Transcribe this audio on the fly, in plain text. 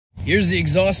Here's the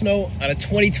exhaust note on a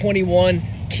 2021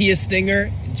 Kia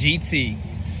Stinger GT.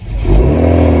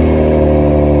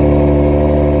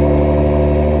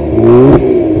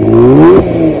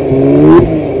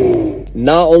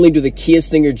 Not only do the Kia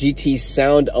Stinger GTs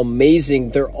sound amazing,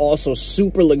 they're also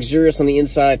super luxurious on the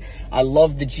inside. I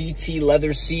love the GT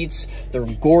leather seats. They're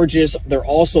gorgeous. They're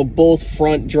also both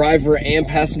front driver and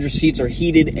passenger seats are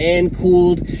heated and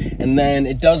cooled. And then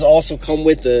it does also come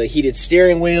with the heated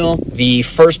steering wheel. The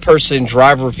first person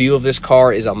driver view of this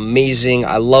car is amazing.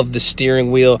 I love the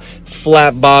steering wheel.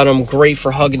 Flat bottom, great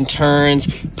for hugging turns,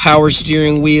 power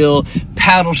steering wheel,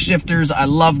 paddle shifters. I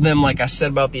love them. Like I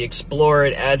said about the Explorer,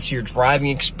 it adds to your driving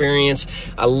experience.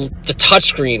 The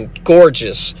touchscreen,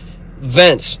 gorgeous.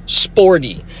 Vents,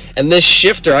 sporty. And this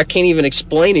shifter, I can't even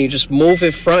explain it. You just move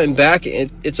it front and back.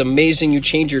 It's amazing. You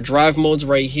change your drive modes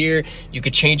right here. You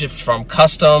could change it from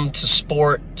custom to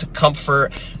sport to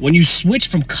comfort. When you switch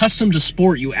from custom to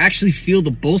sport, you actually feel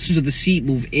the bolsters of the seat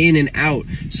move in and out.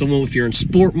 So if you're in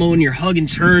sport mode and you're hugging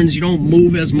turns, you don't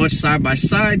move as much side by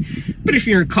side. But if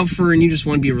you're in comfort and you just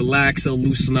want to be relaxed, it'll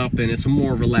loosen up and it's a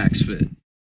more relaxed fit.